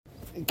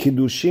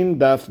Kidushin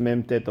Daf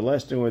Memtet. The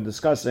last thing we were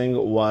discussing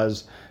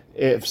was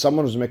if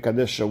someone was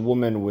Mekadesh a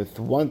woman with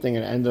one thing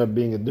and ended up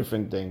being a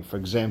different thing. For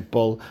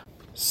example,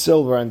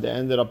 silver, and they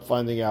ended up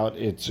finding out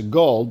it's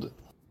gold.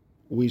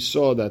 We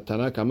saw that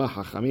Tanakama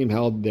Hachamim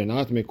held they're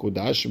not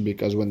Mekudash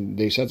because when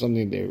they said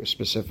something they were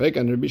specific,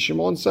 and Rabbi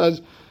Shimon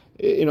says,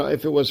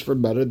 if it was for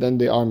better, then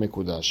they are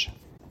Mekudash.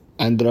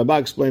 And the Rabbah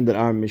explained that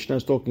our Mishnah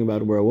is talking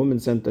about where a woman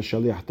sent a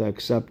shaliach to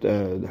accept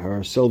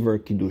her silver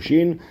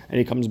kiddushin, and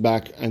he comes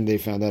back and they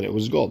found that it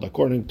was gold.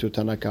 According to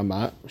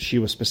Tanakama, she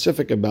was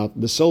specific about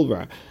the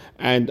silver.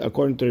 And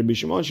according to Rabbi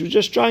Shimon, she was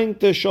just trying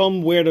to show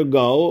him where to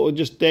go, or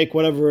just take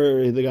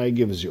whatever the guy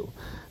gives you.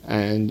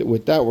 And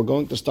with that, we're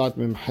going to start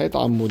Mimchet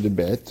Amud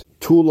Bet,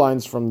 2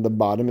 lines from the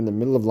bottom, in the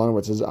middle of the line where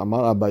it says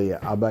Amar Abaye.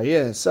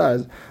 Abaye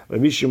says,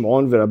 Rabbi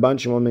Shimon, Rabban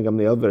Shimon ben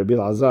Gamliel, Rabbi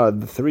Elazar,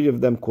 the 3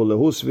 of them,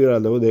 Kulehu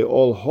Svira Lehu, they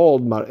all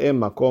hold Mar'eh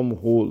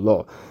Makom Hu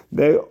Lo.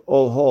 They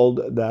all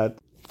hold that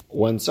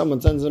when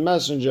someone sends a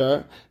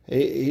messenger,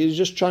 he's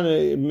just trying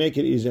to make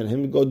it easy on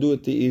him, go do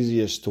it the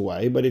easiest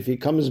way. But if he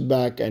comes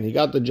back and he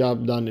got the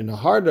job done in a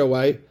harder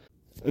way,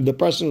 the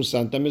person who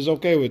sent them is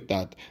okay with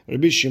that.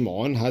 Rabbi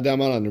Shimon,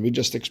 we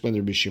just explained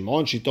Rabbi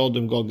Shimon. She told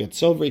him, go get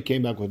silver. He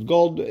came back with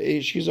gold.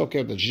 She's okay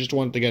with that. She just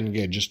wanted to get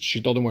engaged.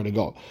 She told him where to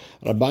go.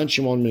 Rabban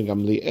Shimon ben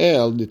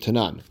Gamliel, the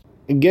Tanan.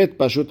 Get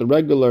pashut, a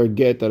regular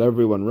get that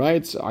everyone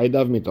writes.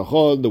 Aidav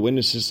mitochol, the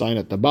witnesses sign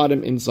at the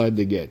bottom, inside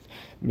the get.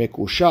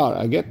 Mekushar,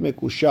 a get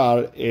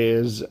mekushar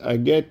is a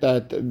get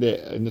that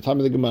in the time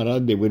of the Gemara,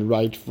 they would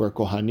write for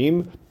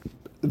Kohanim.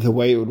 The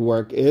way it would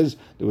work is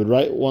they would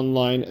write one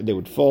line, they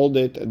would fold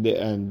it,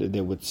 and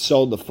they would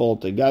sew the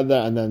fold together,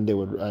 and then they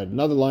would write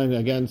another line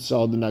again,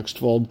 sew the next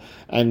fold,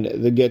 and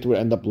the get would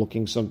end up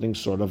looking something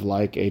sort of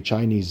like a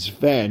Chinese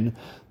fan.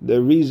 The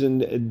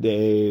reason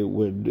they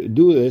would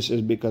do this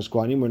is because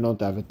Kohanim were known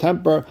to have a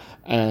temper,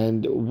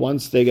 and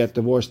once they get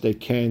divorced, they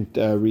can't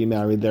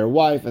remarry their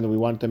wife, and we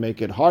wanted to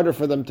make it harder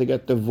for them to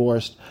get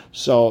divorced.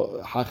 So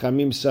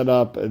Hachamim set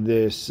up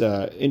this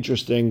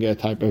interesting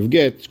type of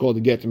get. It's called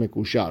the get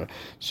mekushar.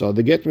 So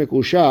the get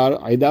mekushar,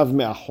 aidav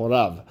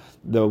me'achorav.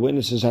 The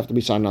witnesses have to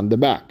be signed on the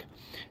back.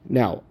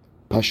 Now,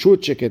 pashut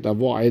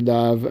sheketavo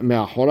aidav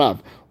me'achorav.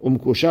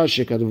 Umkushar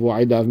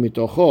sheketavo aidav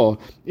mitocho.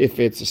 If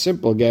it's a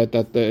simple get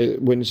that the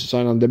witnesses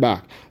sign on the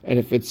back, and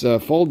if it's a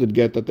folded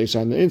get that they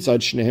sign on the inside,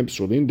 shnehem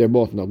psulim, they're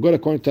both no good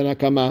according to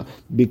Tanakama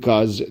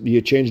because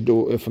you changed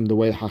from the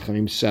way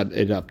Hachamim set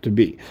it up to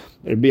be.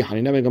 Rabbi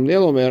Hanina ben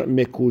Gamliel omer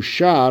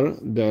mekushar,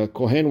 the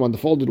kohen one, the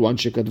folded one,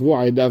 shekatvu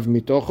aidav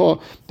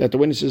mitocho, that the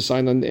witnesses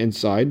sign on the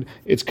inside.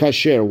 It's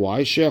kasher.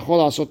 Why? Shechol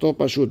asoto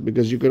pashut,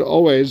 because you could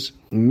always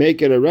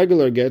make it a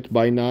regular get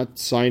by not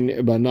sewing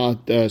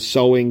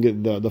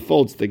the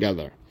folds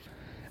together.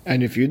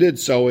 And if you did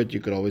sew it, you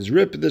could always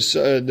rip the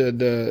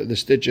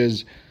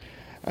stitches.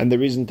 And the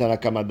reason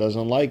Tanakama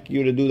doesn't like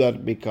you to do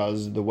that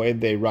because the way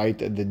they write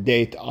the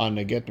date on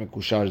a get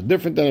mekushar is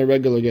different than a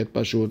regular get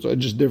pashut. So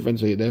it's just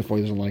different, so therefore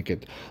he doesn't like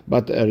it.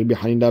 But Rabbi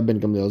Hanina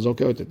ben Gamliel is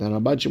okay with it.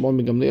 And Rabban Shimon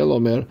ben Gamliel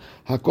omer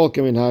hakol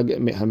keminhag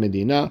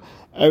hamedina.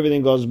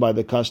 Everything goes by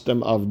the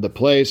custom of the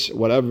place.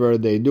 Whatever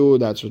they do,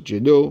 that's what you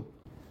do.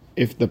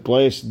 If the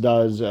place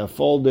does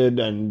folded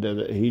and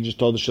he just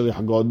told the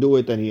shaliach go do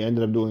it and he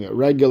ended up doing it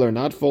regular,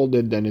 not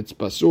folded, then it's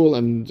pasul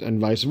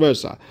and vice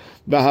versa.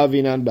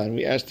 V'havinan ban.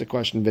 We asked the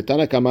question.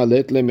 V'tanakama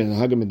letle min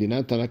hag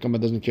medina. Tanakama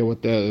doesn't care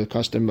what the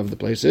custom of the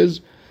place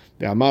is.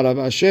 V'amar Rav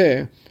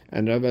Asher,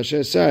 and Rav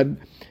Asher said,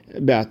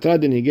 if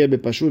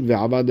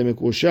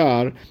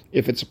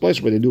it's a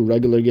place where they do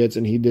regular gets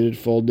and he did it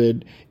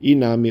folded,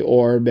 inami,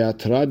 or a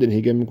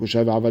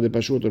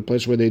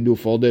place where they do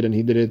folded and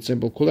he did it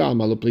simple,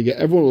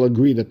 everyone will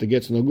agree that the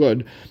get's no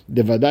good,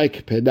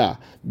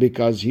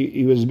 because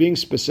he was being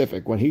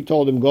specific. When he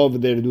told him go over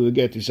there to do the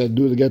get, he said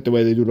do the get the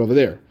way they do it over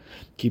there.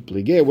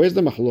 Where's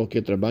the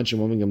mahloket? Rabban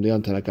Shimon ben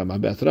Gamliel Tanakama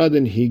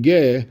be'atradin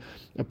hige,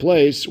 a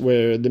place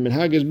where the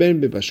minhag is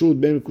ben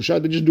b'pashut ben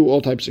b'kushad, they just do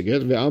all types of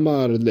get.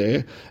 Ve'amar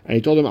le, and he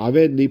told him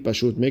aved li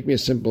pashut, make me a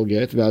simple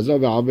get.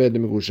 Ve'azav ve'aved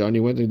b'kushad, and he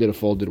went and did a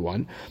folded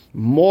one.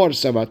 More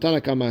savat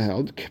Tanakama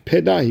held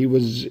peda. He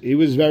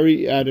was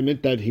very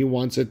adamant that he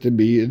wants it to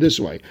be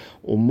this way.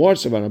 More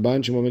savat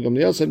Rabban Shimon ben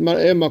Gamliel said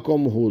mar'eh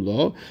makom hu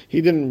lo.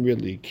 He didn't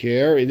really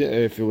care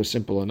if it was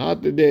simple or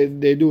not.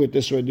 They do it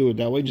this way, do it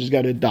that way. Just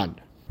got it done.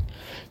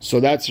 So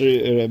that's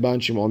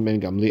Rabban Shimon ben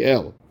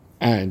Gamliel.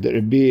 And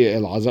Rabbi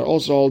Elazar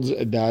also holds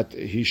that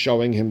he's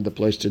showing him the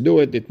place to do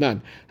it. Itnan.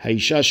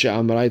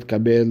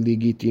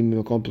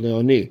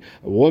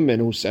 A woman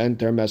who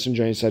sent her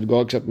messenger and said, go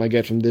accept my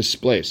get from this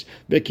place.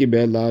 And he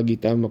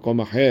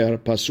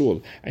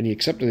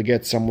accepted the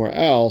get somewhere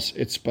else.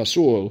 It's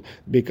pasul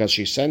because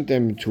she sent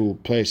him to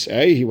place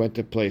A. He went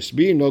to place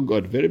B. No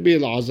good. Rabbi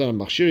Elazar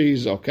Machshir,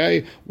 he's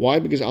okay. Why?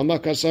 Because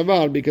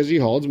he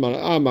holds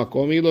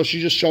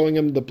she's just showing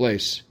him the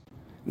place.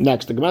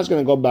 Next, the Gemara is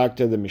going to go back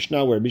to the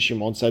Mishnah where Rabbi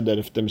Shimon said that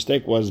if the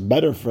mistake was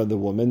better for the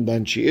woman,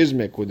 then she is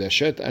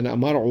mekudeshet. And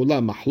Amar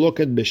Ula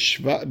mahloket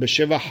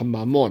b'shevach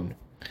mamon.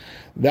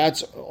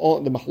 That's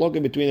all, the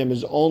mahloket between them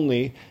is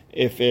only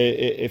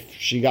if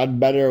she got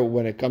better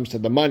when it comes to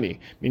the money,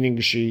 meaning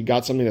she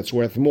got something that's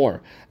worth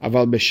more.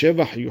 Aval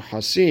b'shevach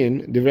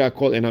yuhasin divrei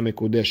hakol ena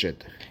mekudeshet.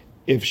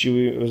 If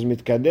she was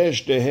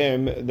mitkadesh to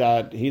him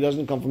that he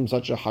doesn't come from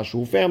such a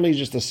hashuv family, he's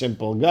just a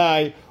simple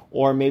guy,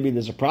 or maybe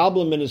there's a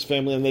problem in his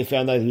family and they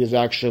found out he is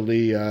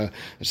actually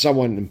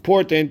someone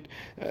important,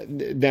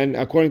 then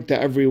according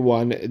to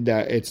everyone,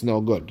 that it's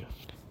no good.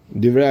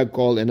 Divrei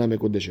hakol ena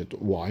mekudeshet.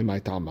 Why? My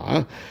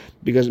tama?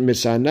 Because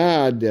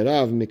misana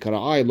derav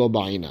mikra'ai lo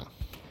ba'ina.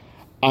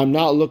 I'm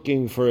not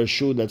looking for a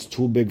shoe that's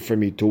too big for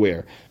me to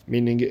wear.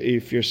 Meaning,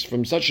 if you're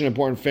from such an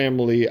important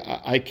family,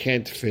 I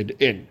can't fit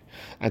in.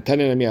 Rabbi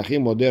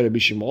Shimon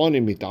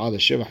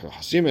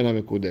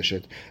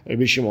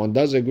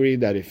does agree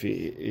that if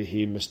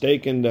he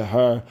mistaken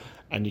her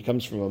and he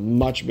comes from a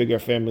much bigger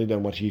family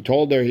than what he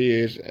told her he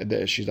is,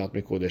 that she's not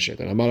mikudeshet.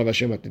 And Amar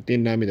Hashem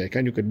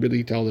you could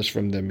really tell this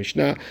from the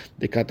Mishnah.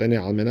 The Katane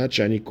Almenat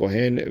Shani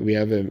Kohen. We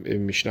have a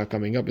Mishnah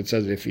coming up. It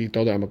says if he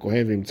told her I'm a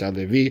Kohen, v'imtza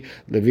Levi,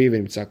 Levi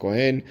v'imtza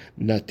Kohen,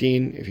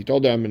 Natin. If he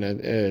told her I'm a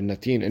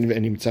Natin and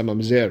v'imtza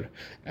Mamzer,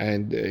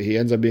 and he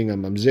ends up being a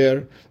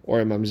Mamzer, or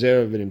a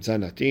Mamzer v'imtza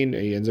Natin,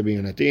 he ends up being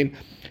a Natin.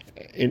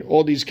 In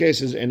all these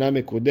cases, ena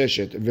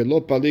mekudeshet velo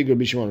palig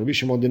Rabbi Shimon. Rabbi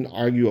Shimon didn't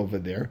argue over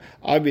there.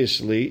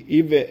 Obviously,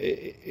 even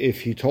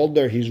if he told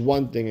her he's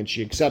one thing and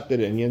she accepted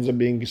it, and he ends up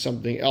being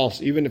something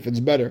else, even if it's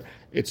better,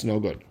 it's no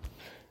good.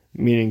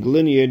 Meaning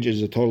lineage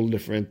is a total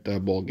different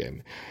ball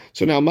game.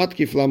 So now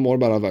matkifla mor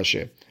barav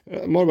Ashi.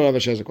 Mor barav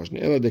Ashi has a question.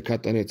 Ela de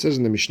katane. It says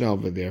in the Mishnah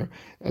over there,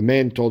 a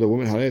man told a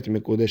woman haret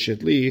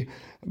mekudeshet li,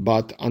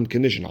 but on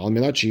condition. Al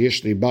menat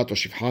sheyesh li bat o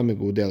shifha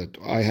megudelet.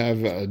 I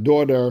have a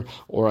daughter,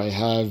 or I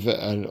have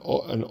an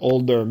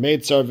older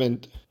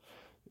maidservant.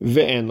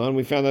 Ve'en,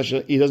 we found that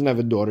he doesn't have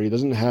a daughter, he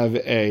doesn't have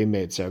a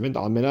maidservant.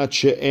 Al menat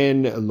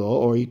she'en lo,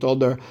 or he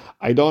told her,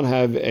 I don't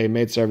have a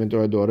maidservant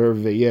or a daughter.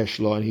 Ve'yesh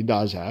lo, and he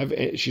does have.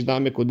 She's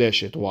not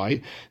mekudeshet.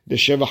 Why? The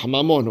shevach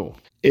mamonu.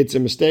 It's a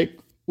mistake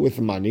with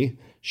money.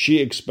 She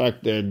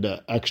expected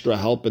extra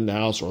help in the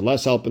house or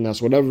less help in the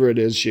house, whatever it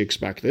is she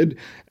expected,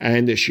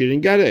 and she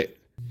didn't get it.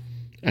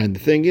 And the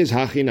thing is,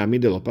 hachi nami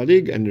de lo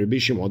palig, and Rabbi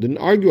Shimon didn't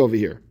argue over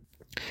here.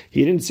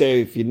 He didn't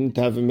say if he didn't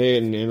have a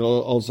maid and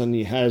all of a sudden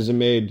he has a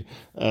maid,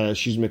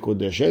 she's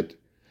mekudeshet.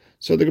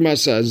 So the Gemara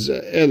says,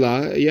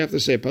 Ela, you have to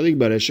say palig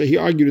baresha. He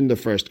argued in the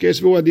first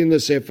case, v'wadin the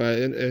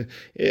sefa,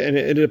 and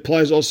it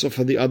applies also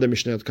for the other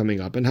Mishnah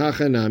coming up. And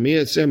hachanami,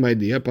 it's same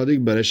idea,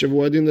 palig baresha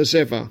v'wadin the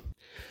sefa.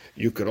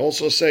 You could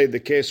also say the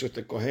case with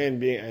the Kohen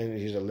being, and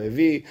he's a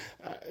Levi,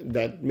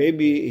 that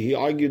maybe he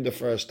argued the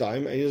first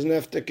time and he doesn't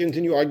have to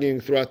continue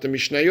arguing throughout the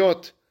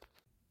Mishnayot.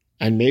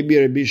 And maybe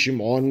Rabbi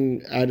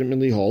Shimon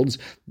adamantly holds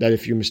that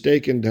if you're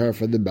mistaken her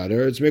for the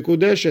better, it's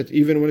mekudeshet,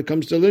 even when it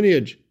comes to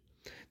lineage.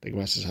 The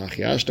Gemara says,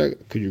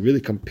 could you really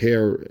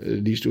compare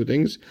these two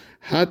things?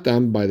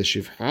 Hatam, by the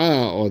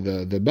shifha or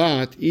the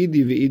bat,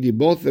 idi v'idi,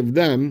 both of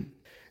them,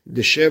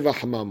 the shevach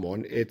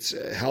mamon, it's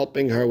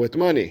helping her with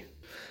money.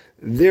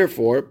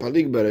 Therefore,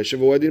 palig baresh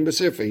v'wadin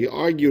b'sefer. He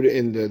argued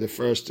in the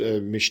first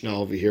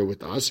Mishnah over here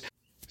with us,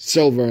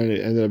 silver and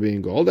it ended up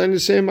being gold, and the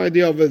same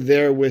idea over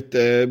there with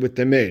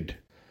the maid.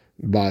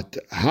 But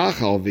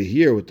hacha over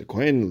here with the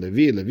Kohen,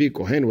 Levi,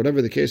 Kohen,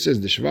 whatever the case is,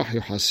 the shevach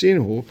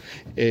yuhasinhu,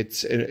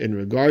 it's in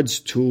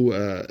regards to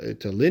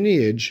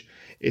lineage,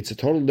 it's a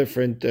total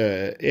different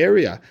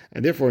area,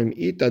 and therefore in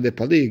ita de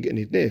palig and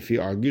itne, if he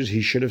argues,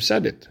 he should have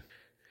said it.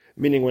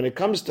 Meaning, when it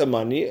comes to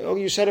money,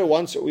 you said it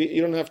once,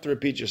 you don't have to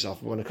repeat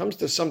yourself. But when it comes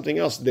to something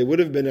else, there would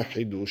have been a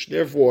chidush.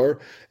 Therefore,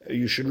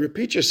 you should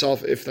repeat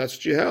yourself if that's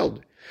what you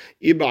held.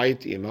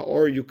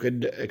 Or you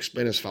could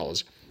explain as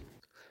follows.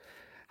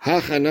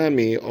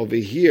 Hachanami, over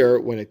here,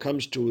 when it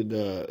comes to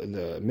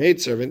the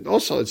maidservant,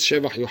 also it's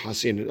shevach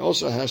yuhasin. It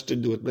also has to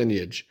do with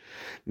lineage.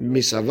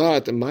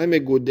 Misavat, my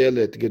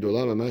megudelet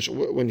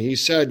gedolah. When he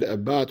said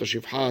about or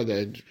shivha,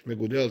 that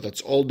megudelet,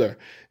 that's older,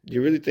 do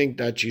you really think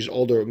that she's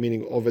older,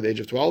 meaning over the age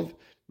of 12?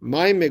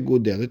 My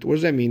megudelet, what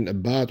does that mean?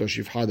 About or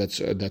shivha,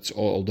 that's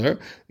older.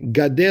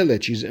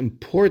 Gadelet, she's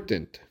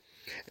important.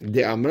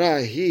 The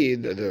amra,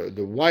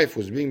 the wife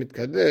was being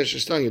mitkadesh,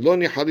 is telling you, lo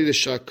nihali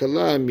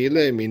shakala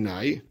mile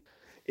minai.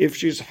 If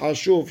she's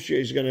hashuv,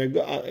 she's going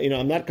to,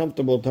 I'm not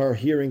comfortable with her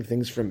hearing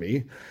things from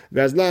me.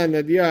 And she's going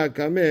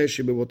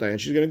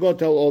to go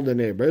tell all the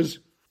neighbors.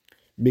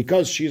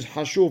 Because she's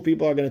hashuv,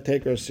 people are going to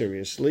take her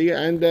seriously.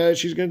 And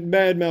she's going to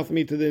badmouth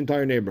me to the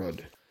entire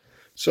neighborhood.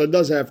 So it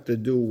does have to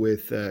do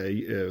with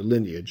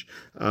lineage.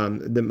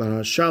 The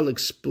Marashal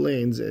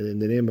explains in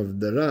the name of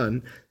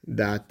Daran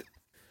that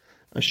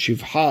a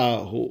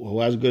shivha who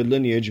has good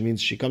lineage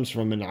means she comes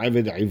from an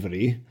Avid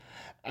Ivri.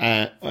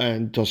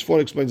 And Tosfot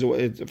explains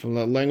it from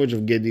the language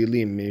of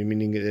Gedilim,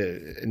 meaning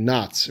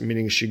knots,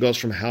 meaning she goes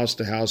from house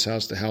to house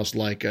to house,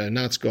 like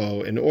knots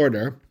go in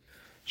order.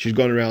 She's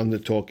going around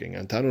talking.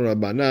 And Tanu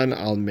Rabbanan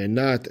al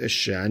menat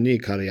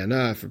shani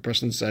karyana. If a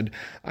person said,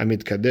 "I'm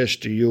mitkadesh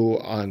to you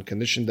on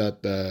condition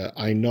that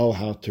I know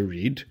how to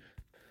read,"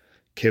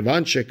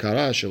 כיוון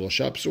שקרא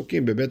 3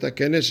 פסוקים בבית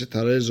הכנסת,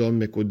 הרי זו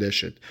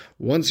מקודשת.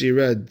 Once he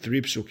read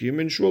 3 פסוקים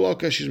in shul,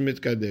 okay, she's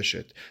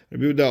מתקדשת.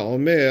 רבי יהודה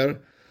אומר,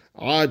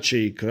 עד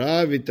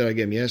שיקרא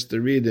ויתרגם. He has to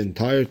read the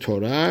entire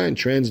Torah and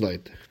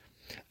translate.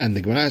 And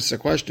the Gemara asks a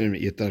question,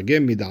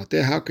 יתרגם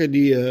מדעתה, how could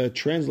he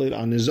translate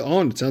on his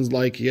own? It sounds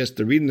like he has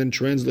to read and then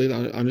translate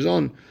on his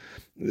own.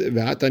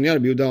 והתניא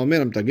רבי יהודה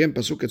אומר, המתרגם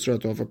פסוק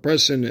כצורתו. If a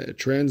person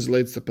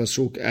translates the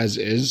pasuk as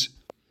is,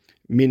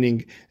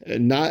 meaning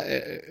not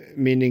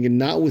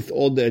with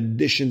all the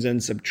additions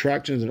and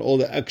subtractions and all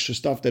the extra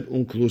stuff that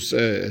Unklus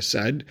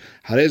said.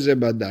 Hareze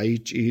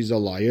badai, he's a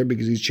liar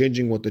because he's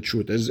changing what the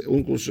truth is.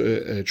 Unklus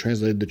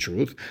translated the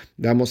truth.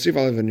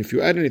 And if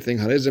you add anything,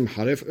 harezem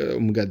haref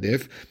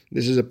umgadef.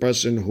 This is a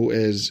person who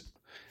is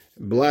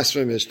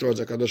blasphemous towards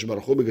HaKadosh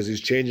Baruch Hu because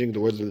he's changing the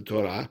words of the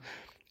Torah.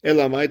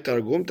 Elamai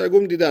targum.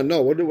 Targum dida.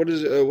 No, what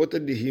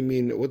did he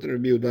mean? What did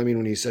Rabbi Yehuda mean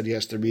when he said he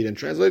has to read and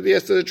translate? He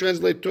has to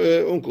translate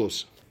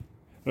Unklus.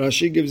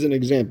 Rashi gives an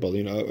example.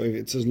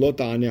 It says lo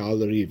ta'ane al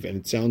riv, and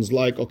it sounds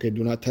like, okay,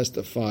 do not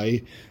testify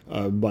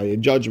by a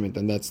judgment,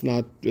 and that's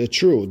not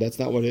true. That's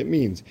not what it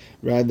means.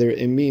 Rather,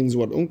 it means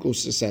what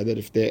Unklus said, that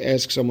if they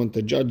ask someone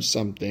to judge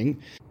something,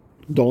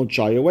 don't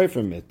shy away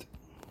from it.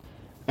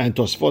 And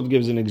Tosfot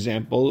gives an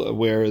example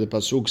where the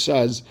pasuk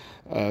says,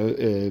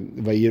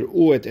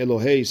 "Vayir'u et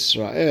Elohei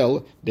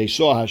Israel." They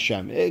saw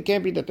Hashem. It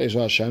can't be that they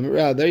saw Hashem.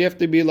 Rather, you have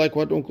to be like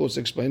what Unklus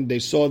explained. They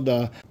saw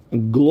the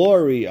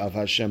glory of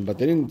Hashem, but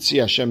they didn't see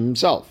Hashem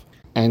Himself.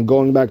 And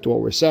going back to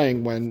what we're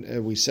saying, when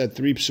we said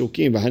 3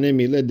 psukim,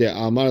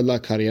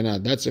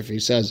 that's if he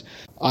says,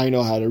 "I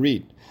know how to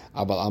read."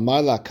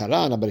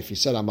 But if he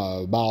said, "I'm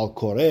a Baal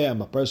Koreh,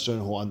 I'm a person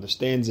who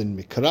understands in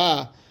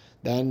Mikra,"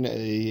 then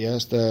he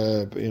has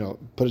to,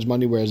 put his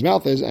money where his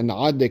mouth is. And he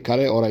has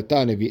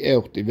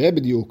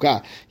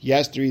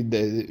to read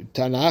the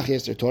Tanakh, he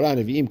has to Torah,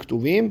 Nevi'im,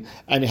 Ktuvim,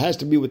 and it has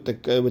to be with the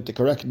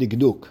correct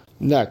digduk.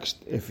 Next,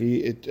 if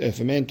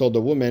a man told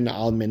a woman,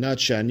 Al menat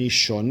shani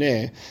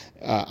shoneh,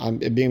 I'm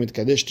being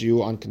mitkadesh to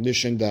you on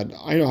condition that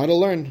I know how to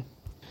learn.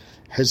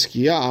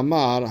 Hizkiah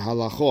amar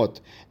halachot.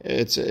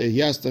 He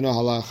has to know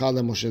halacha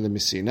leMoshe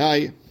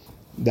leMisinai.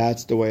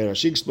 That's the way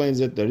Rashi explains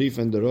it. The Rif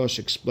and the Rosh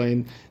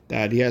explain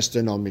that he has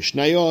to know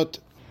Mishnayot.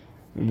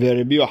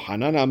 Rabbi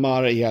Yochanan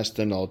Amar, he has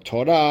to know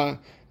Torah.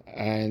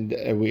 And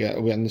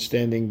we're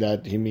understanding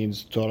that he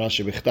means Torah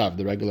shebichtav,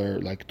 the regular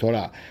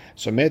Torah.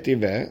 So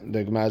Metive,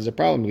 the Gemara has a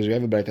problem because we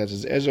have a brayta that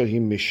says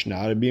Ezohim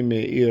Mishnah. Rabbi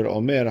Meir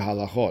Omer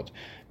halachot.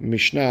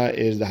 Mishnah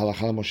is the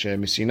halacha Moshe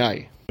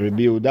Misinai.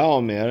 Rabbi Yehuda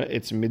Omer,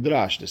 it's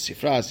Midrash, the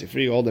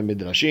Sifri, all the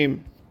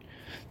Midrashim.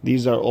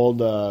 These are all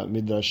the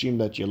midrashim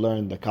that you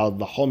learn, the Kal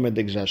Vachomer,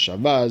 the Gzar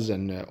Shavaz,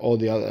 and all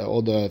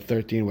the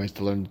 13 ways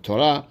to learn the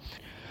Torah.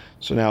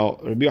 So now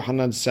Rabbi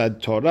Yochanan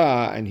said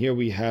Torah, and here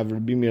we have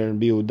Rabbi Meir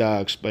and Rabbi Yehuda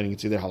explaining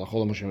it's either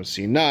Halachol Moshe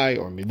Sinai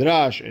or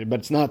Midrash,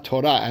 but it's not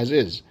Torah as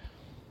is.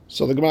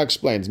 So the Gemara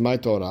explains, my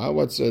Torah,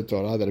 what's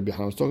Torah that Rabbi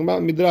Yochanan was talking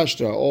about? Midrash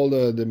Torah, all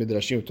the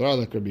midrashim of Torah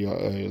like Rabbi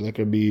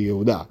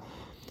Yehuda.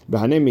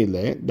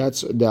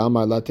 That's the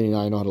Amar La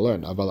Tanina I know how to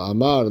learn. Aval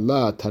Amar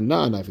La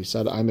Tanana, if he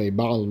said I'm a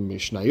Baal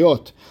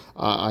Mishnayot,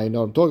 I know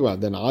what I'm talking about.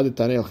 Then Adi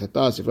Tanel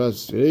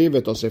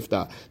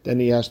Chetas, then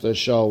he has to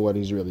show what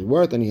he's really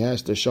worth, and he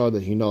has to show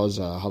that he knows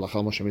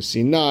Halacha Moshe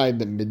Sinai,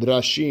 the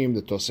Midrashim,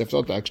 the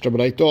Toseftot, the extra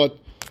Braitot.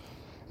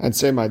 And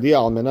same idea,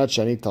 Al Menat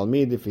Shani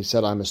Talmid, if he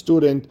said I'm a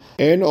student.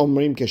 En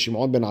Omrim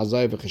Shimon ben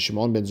Azai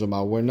v'Shimon ben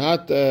Zoma. We're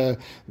not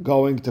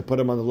going to put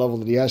him on the level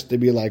that he has to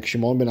be like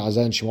Shimon ben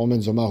Azai and Shimon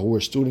ben Zoma, who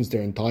were students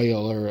their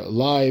entire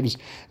lives,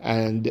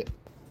 and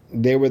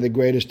they were the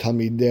greatest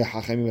Talmidei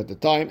Chachamim at the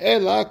time.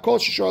 Ela kol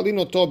sheshoalin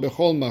oto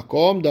bechol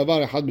makom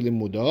davar echad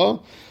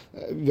b'limudo.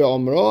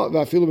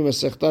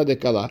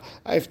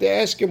 If they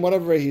ask him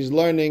whatever he's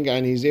learning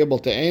and he's able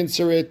to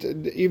answer it,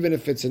 even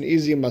if it's an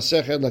easy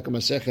masechet like a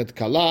masechet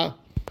kala,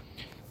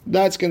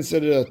 that's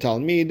considered a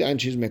talmid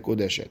and she's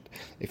mekudeshet.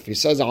 If he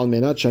says al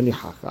menat shani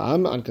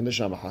hacham, on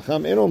condition I'm a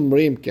hacham, en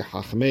omrim ki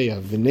hachmei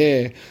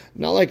Yavneh,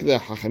 not like the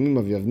hachamim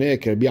of Yavneh,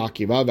 ki Rabbi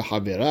Akiva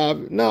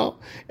v'chaverav. No,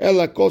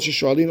 ela kol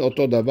sheshoalin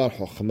oto davar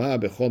chochma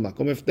bechol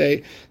makom. If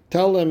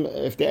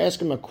they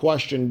ask him a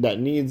question that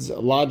needs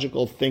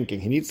logical thinking,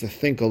 he needs to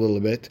think a little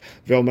bit,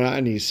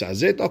 and he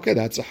says it, okay,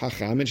 that's a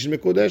hacham and she's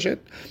mekudeshet.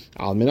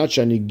 Al menat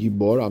shani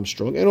gibor, I'm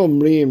strong. En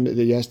omrim that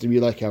he has to be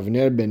like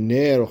Avner ben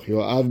Ner or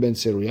Yoav ben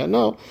Seruya.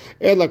 No,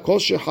 ela kol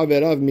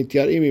shechaverav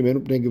mityarim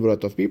imenu pnei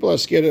givurato. If people are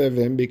scared of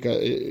him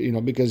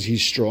because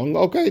he's strong,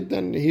 okay,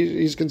 then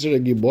he's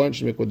considered gibor and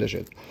she's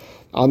mekudeshet.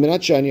 Al menat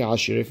shani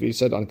ashir, if he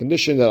said on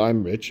condition that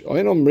I'm rich, or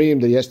en omrim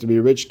that he has to be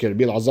rich,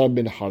 Kerbi Azar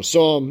ben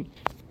Harsom.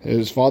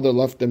 His father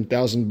left him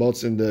 1,000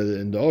 boats in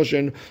the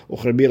ocean.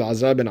 Uchrabil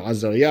Azar ben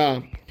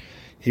Azariah.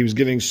 He was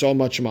giving so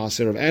much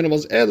maaser of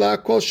animals.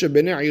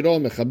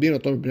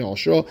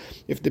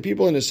 If the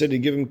people in the city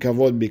give him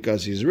kavod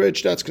because he's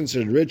rich, that's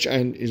considered rich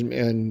and she's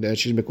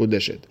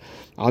mekudeshet.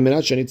 Al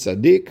menat shani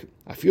tzaddik,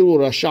 afilu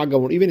rasha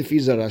gamur, even if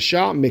he's a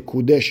rasha,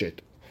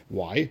 mekudeshet.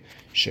 Why?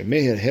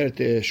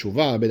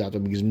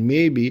 Because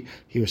maybe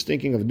he was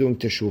thinking of doing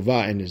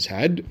teshuvah in his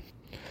head.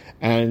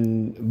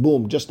 and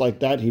boom, just like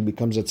that, he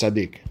becomes a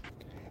tzaddik.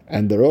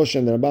 And the Rosh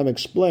and the Rambam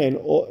explain,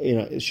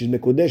 she's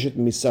mekudeshet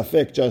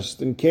misafek,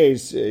 just in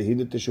case he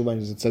did teshuvah and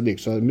he's a tzaddik.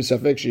 So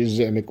misafek, she's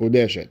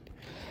mekudeshet.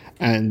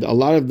 And a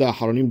lot of the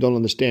Haronim don't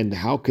understand,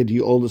 how could he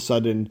all of a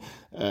sudden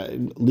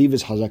leave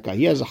his hazakah?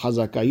 He has a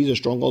hazakah, he's a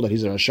stronghold, that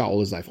he's a rasha all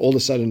his life. All of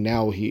a sudden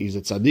now he's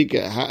a tzaddik.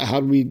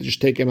 How do we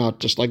just take him out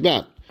just like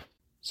that?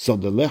 So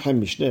the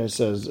Lechem Mishneh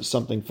says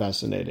something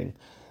fascinating.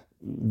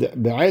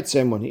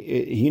 When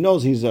he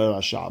knows he's a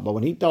rasha, but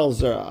when he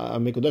tells her,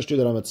 I'm mekudesh to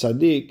that I'm a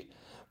tzaddik,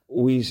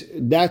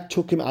 that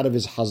took him out of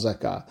his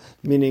hazakah,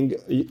 meaning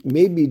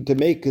maybe to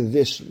make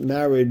this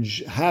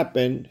marriage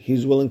happen,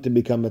 he's willing to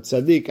become a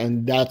tzaddik,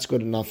 and that's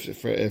good enough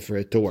for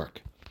it to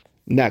work.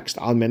 Next,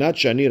 al menat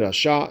shani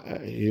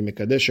rasha, he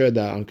mekadesh her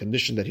that on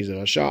condition that he's a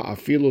rasha,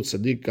 afilu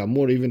tzaddik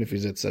amur, even if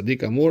he's a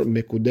tzaddik amur,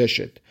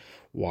 mekudeshet.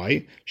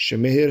 Why?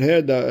 Shemehir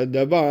her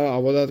davar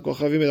avodat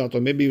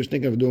kochavim. Maybe he was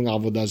thinking of doing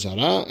avodah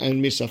zara,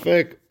 and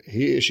misafek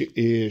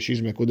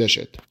she's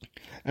mekudeshet.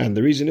 And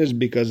the reason is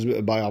because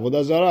by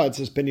Avodah Zarah it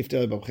says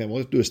peniftel b'chem. All you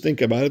have to do is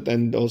think about it,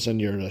 and all of a sudden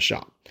you're a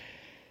rasha.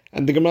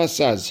 And the Gemara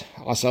says,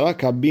 Asara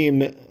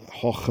kabim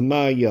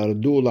chochma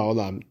yardu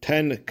la'olam.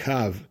 10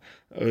 kav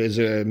is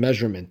a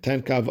measurement.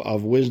 10 kav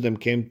of wisdom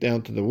came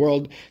down to the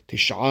world.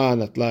 Tish'a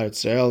natla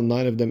Eretz,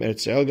 9 of them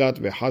Eretz got,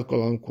 ve'chad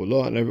kol ha'am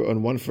kulo,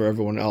 and 1 for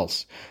everyone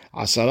else.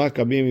 Asara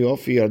kabim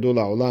yofi yardu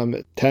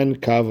la'olam. 10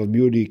 kav of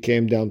beauty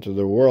came down to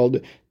the world.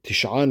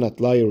 Tish'a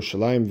natla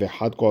Yerushalayim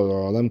ve'chad kol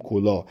ha'olam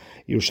kulo.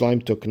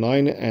 Yerushalayim took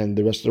 9, and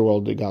the rest of the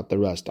world got the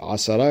rest.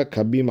 Asara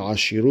kabim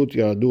ashirut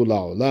yardu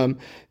la'olam.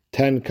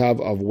 10 kav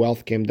of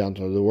wealth came down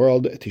to the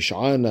world.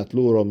 Tish'a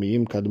natlu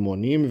romiyim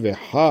kadmonim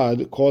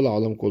ve'chad kol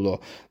ha'olam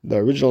kulo. The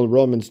original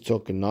Romans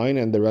took 9,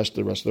 and the rest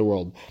of the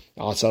world.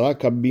 Asara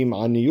kabim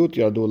aniyut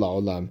yardu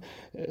la'olam.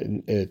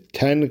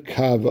 10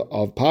 kav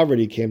of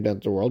poverty came down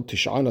to the world.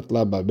 Tish'a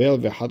natla Babel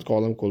ve'chad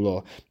kol ha'olam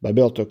kulo.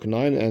 Babel took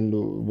 9, and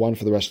 1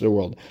 for the rest of the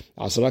world.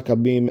 Asara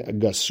kabim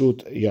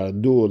gasut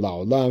yardu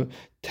la'olam.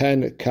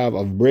 10 kav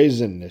of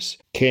brazenness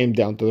came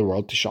down to the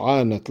world.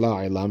 Tish'a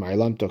natla Ilam.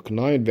 Ilam took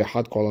 9,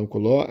 ve'chad kol ha'olam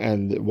kulo,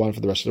 and 1 for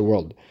the rest of the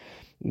world.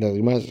 The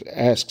Gemara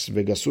asks,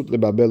 "Vegasut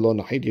leBabel lo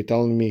nachit." You're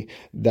telling me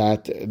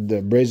that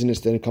the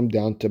brazenness didn't come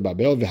down to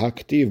Babel,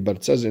 v'haktiv, but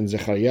it says in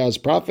Zechariah's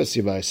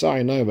prophecy,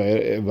 "Va'isa einai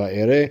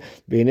va'ere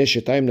v'hinei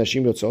shetayim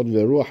nashim yotzot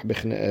v'ruach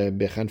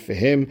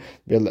bechanfehem."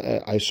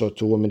 I saw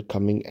 2 women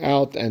coming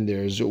out, and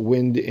there's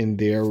wind in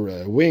their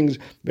wings.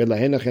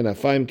 V'lahen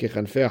achenafayim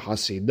kechanfei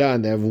hasida,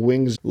 and they have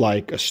wings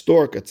like a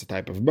stork. It's a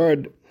type of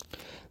bird.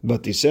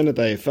 But tisenet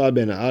ha'efa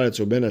ben haaretz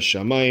uben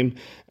hashamayim,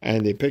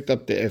 and they picked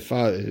up the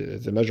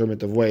efa, the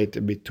measurement of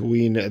weight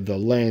between the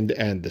land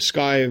and the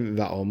sky.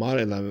 Va'omar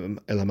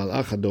el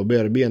hamalach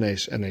hadober bi,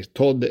 and I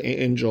told the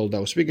angel that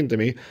was speaking to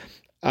me,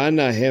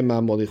 Ana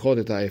hema molichot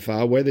et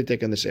ha'efa, where they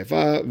taking this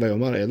efa?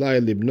 Va'omar elai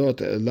libnot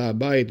la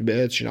bait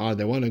be'et Shinar.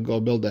 They want to go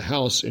build a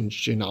house in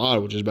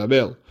Shinar, which is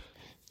Babel.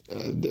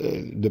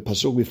 The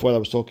pasuk before that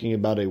was talking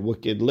about a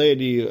wicked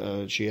lady.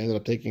 She ended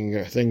up taking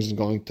her things and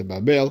going to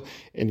Babel.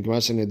 In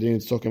Gemara Sanhedrin,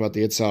 it's talking about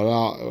the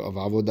Yetzara of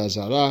Avodah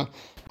Zarah.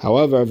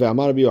 However,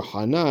 ve'amar bi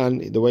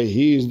Yohanan, the way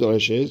he's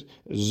doresh is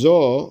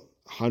zo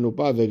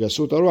hanupa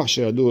vegasut aruach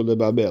sheradu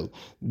leBabel.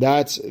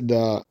 That's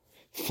the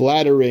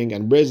flattering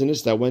and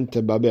brazenness that went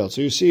to Babel.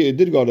 So you see, it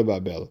did go to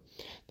Babel.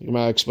 The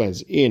Gemara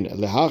explains, in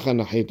lehacha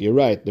nachit, you're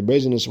right, the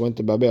brazenness went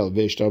to Babel.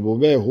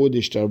 Ve'ishtarbuve hud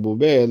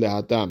ishtarbuve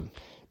lehatam.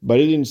 But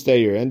it didn't stay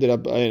here. It ended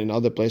up in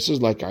other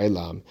places like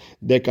Ilam.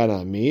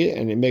 Dekanami,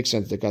 and it makes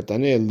sense.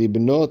 Dekatane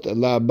libnot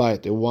la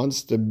bait. It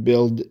wants to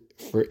build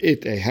for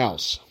it a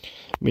house.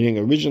 Meaning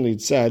originally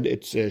it said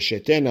it's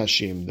sheten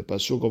hashim. The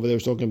pasuk over there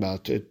was talking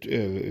about it.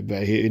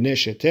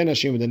 Sheten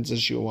hashim, and then it says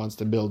she wants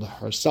to build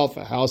herself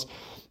a house.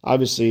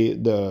 Obviously,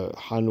 the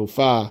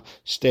Hanufa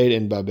stayed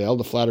in Babel,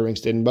 the flattering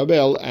stayed in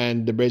Babel,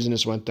 and the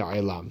brazenness went to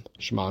Ilam.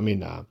 Shema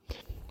Amina.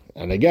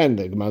 And again,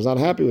 the Gemara is not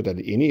happy with that.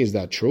 Ini, is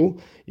that true?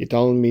 You're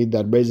telling me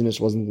that brazenness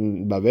wasn't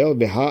in Babel?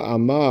 Veha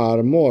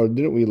amar, more,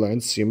 didn't we learn?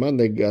 Siman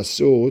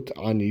legasut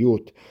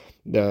aniyut.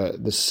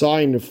 The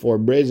sign for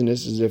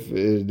brazenness is if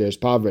there's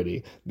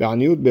poverty.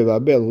 Ve'aniyut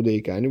beBabel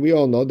hudeika. And we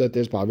all know that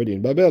there's poverty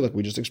in Babel, like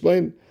we just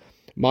explained.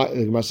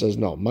 The Gemara says,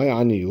 no. My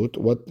aniyut,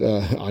 what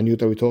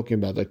aniyut are we talking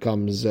about that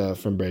comes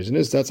from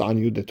brazenness? That's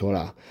aniyut the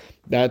Torah.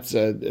 That's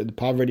the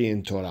poverty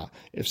in Torah.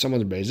 If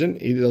someone's brazen,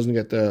 he doesn't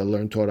get to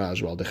learn Torah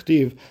as well.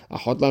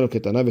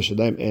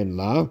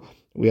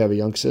 We have a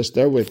young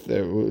sister with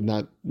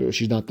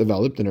she's not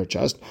developed in her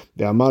chest.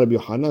 That's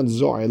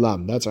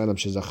Ilam.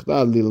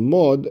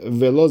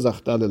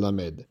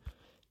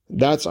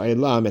 That's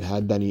Ilam. It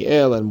had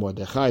Daniel and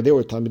Mordechai. They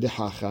were Talmidei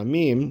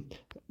Chachamim,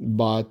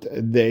 but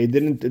they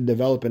didn't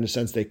develop in a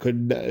sense they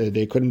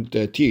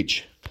couldn't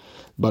teach.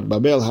 But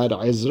Babel had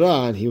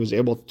Ezra, and he was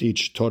able to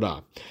teach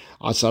Torah.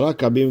 Asara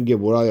kabim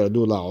gevura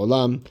yardu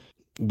la'olam.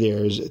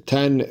 There's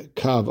 10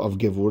 kav of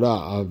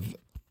gevura, of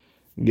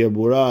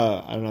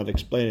Gebura, I don't know how to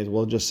explain it,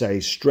 we'll just say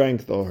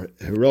strength or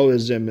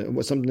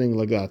heroism, something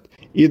like that.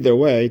 Either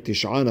way,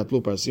 Tish'an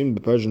atlu parsim, the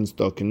Persians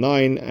took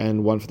 9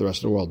 and 1 for the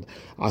rest of the world.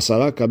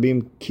 Asara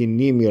kabim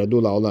kinim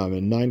yiradu la'olam,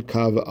 and 9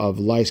 kav of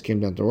lice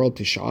came down to the world.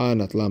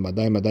 Tish'an atla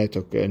Madai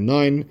took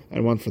 9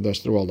 and 1 for the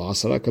rest of the world.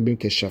 Asara kabim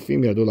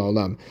keshafim yiradu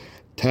la'olam,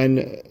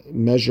 10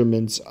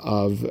 measurements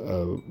of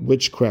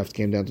witchcraft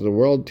came down to the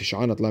world.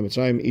 Tish'an atla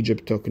Mitzrayim,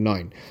 Egypt took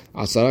 9.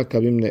 Asara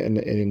kabim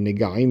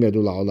negaim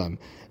yiradu la'olam,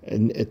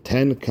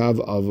 10 kav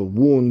of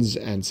wounds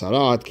and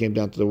sarat came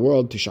down to the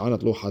world. Tish'an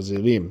atlu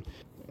hazirim,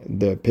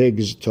 the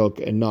pigs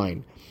took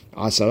 9.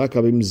 Asara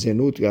kabim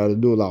zenut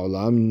yaradu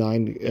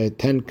la'olam,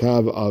 10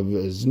 kav of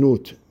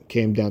znut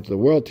came down to the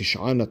world.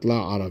 Tish'an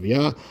atla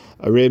Arabia,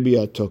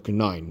 Arabia took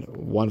 9,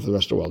 1 for the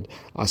rest of the world.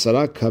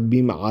 Asara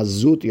kabim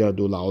azut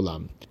yaradu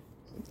la'olam,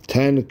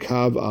 10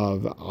 kav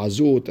of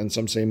azut, and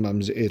some say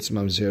it's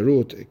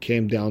mamzerut,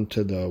 came down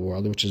to the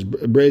world, which is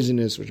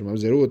brazenness, which is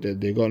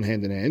mamzerut, they go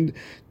hand in hand.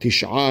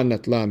 Tish'an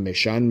atla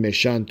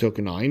meshan took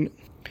 9.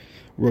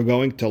 We're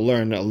going to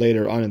learn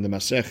later on in the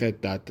Masechet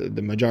that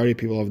the majority of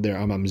people over there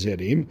are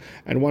mamzerim,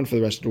 and 1 for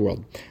the rest of the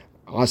world.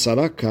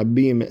 Asara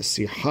kabim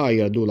siha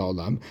yadu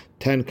la'olam,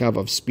 10 kav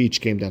of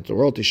speech came down to the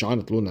world. Tish'an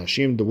atlu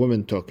nashim, the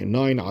women took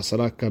 9.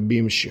 Asara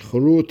kabim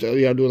shichrut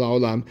yadu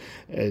la'olam,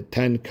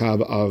 10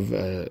 kav of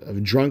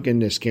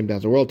drunkenness came down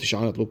to the world.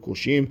 Tish'an atlu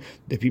kushim,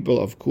 the people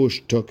of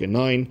Kush took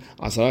 9.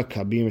 Asara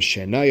kabim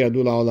shena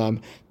yadu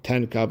la'olam,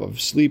 10 kav of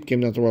sleep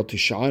came down to the world.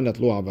 Tish'an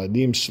atlu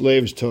avadim,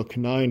 slaves took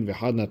 9.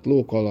 V'had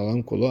natlu kol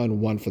alam kulo,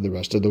 and 1 for the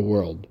rest of the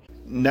world.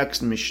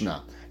 Next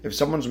Mishnah. If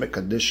someone's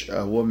mekadish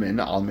a woman,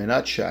 al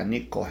menat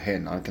she'ani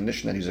kohen, on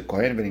condition that he's a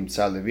kohen,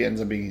 v'nimtza levi,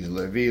 ends up being he's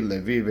levi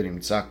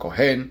v'nimtza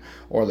kohen,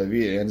 or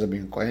levi ends up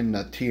being kohen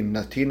natin.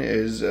 Natin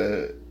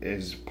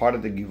is part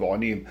of the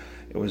Givonim.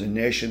 It was a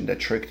nation that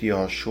tricked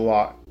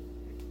Yehoshua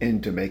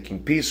into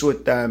making peace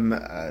with them.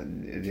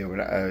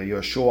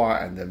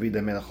 Yehoshua and David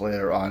HaMelech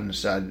later on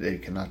said they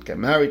cannot get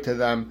married to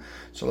them.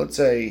 So let's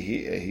say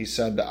he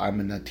said, I'm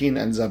a natin,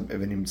 ends up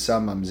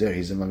v'nimtza mamzer,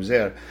 he's a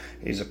mamzer.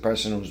 He's a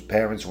person whose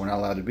parents were not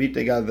allowed to be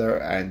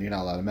together and you're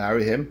not allowed to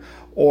marry him.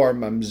 Or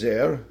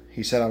mamzer,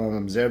 he said, I'm a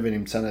mamzer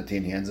v'nimtza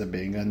natin, he ends up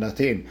being a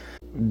natin.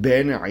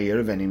 Ben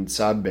ayir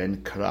v'nimtza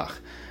ben krach.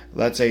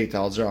 Let's say he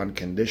tells her on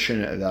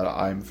condition that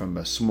I'm from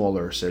a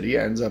smaller city,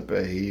 ends up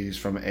he's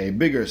from a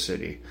bigger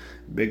city.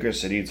 Bigger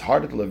city, it's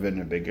harder to live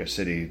in a bigger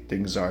city.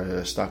 Things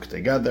are stuck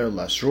together,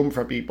 less room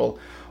for people.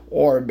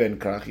 Or ben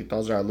krach, he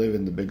tells her I live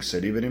in the big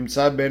city.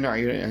 V'nimtza ben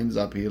ayir, ends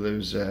up he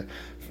lives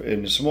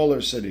in a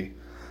smaller city.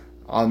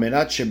 Al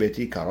menat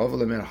shebeti karov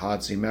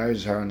lemerhatz, he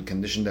marries her on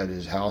condition that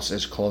his house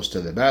is close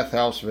to the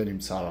bathhouse.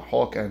 V'nimtza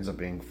rachok, ends up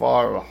being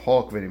far.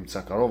 Rachok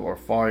v'nimtza karov, or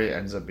far,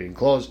 ends up being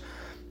close.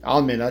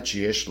 Al menat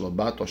sheyesh lo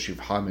bat o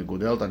shivcha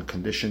megudelt, on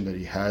condition that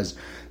he has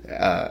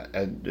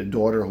a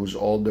daughter who's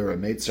older, a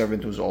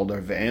maidservant who's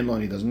older, ve'en lo,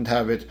 and he doesn't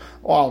have it.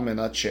 Or al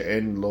menat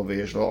she'en lo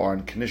ve'yesh lo, or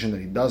on condition that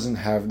he doesn't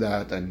have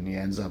that and he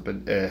ends up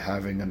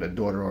having a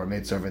daughter or a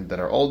maidservant that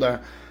are older.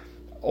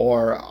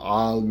 Or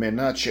al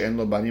menat she'en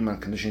lo banim,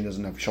 on condition he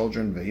doesn't have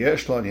children,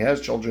 ve'yesh lo, and he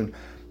has children.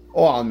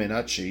 Or al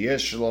menat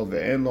sheyesh lo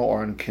ve'en lo,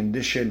 or on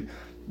condition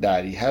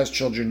that he has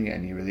children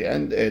and he really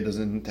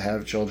doesn't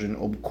have children.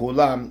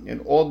 Ubkulam, in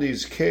all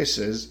these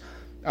cases,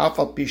 even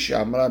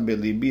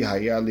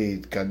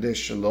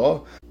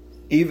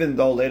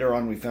though later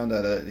on we found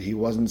out that he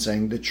wasn't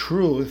saying the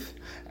truth,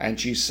 and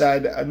she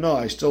said, no,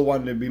 I still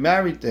wanted to be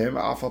married to him,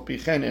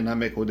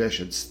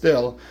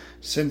 still,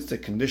 since the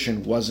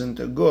condition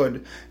wasn't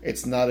good,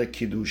 it's not a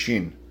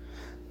Kidushin.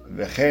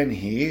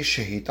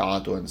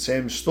 And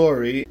same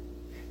story,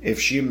 if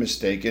she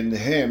mistaken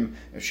him,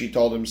 if she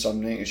told him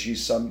something, if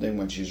she's something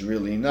when she's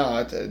really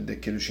not, the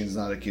Kiddushin is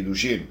not a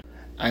Kiddushin.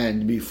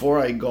 And before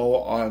I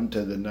go on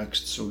to the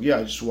next sugya,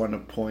 I just want to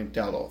point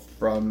out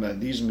from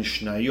these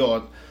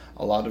Mishnayot,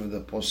 a lot of the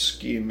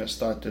poskim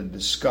start to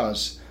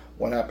discuss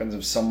what happens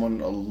if someone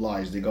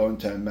lies. They go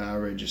into a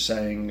marriage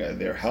saying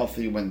they're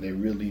healthy when they're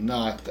really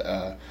not,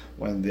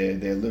 when they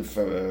live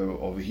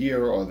over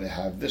here, or they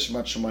have this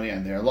much money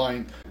and they're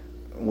lying.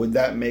 Would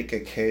that make a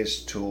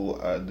case to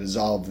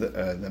dissolve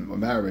the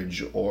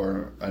marriage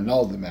or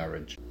annul the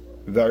marriage?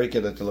 Very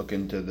good to look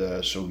into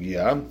the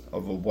sugya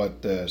of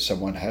what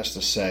someone has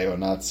to say or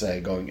not say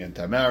going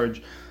into a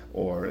marriage,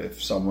 or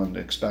if someone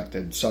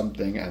expected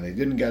something and they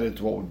didn't get it,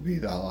 what would be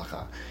the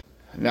halacha?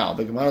 Now,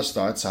 the Gemara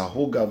starts, a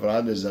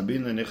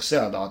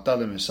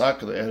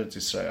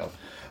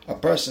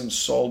person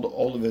sold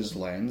all of his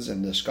lands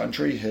in this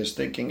country. His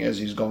thinking is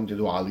he's going to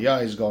do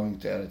aliyah, he's going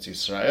to Eretz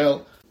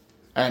Yisrael,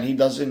 and he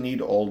doesn't need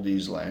all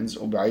these lands.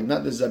 But when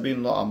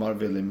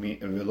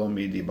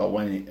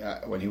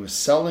he was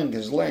selling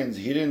his lands,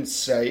 he didn't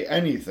say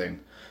anything.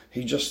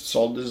 He just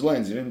sold his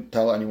lands. He didn't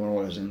tell anyone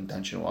what his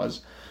intention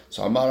was.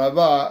 So Amar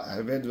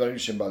Rava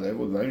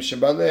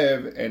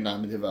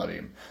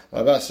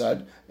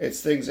said,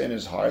 it's things in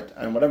his heart,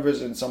 and whatever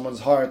is in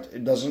someone's heart,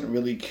 it doesn't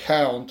really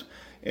count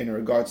in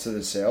regards to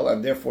the sale,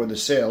 and therefore the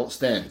sale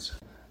stands.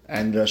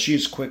 And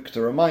she's quick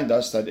to remind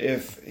us that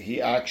if he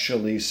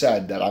actually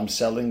said that I'm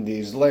selling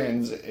these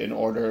lands in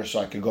order so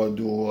I could go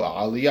do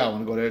Aliyah, I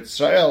want to go to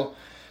Israel,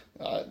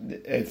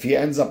 if he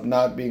ends up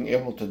not being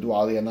able to do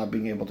Aliyah, not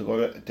being able to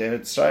go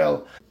to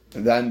Israel,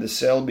 then the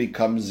sale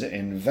becomes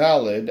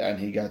invalid and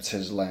he gets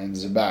his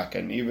lands back.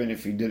 And even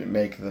if he didn't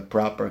make the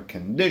proper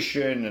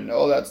condition and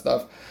all that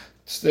stuff,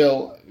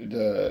 still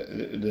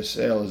the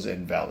sale is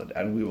invalid.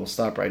 And we will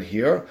stop right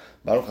here.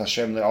 Baruch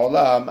Hashem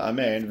le'olam.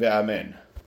 Amen ve'amen.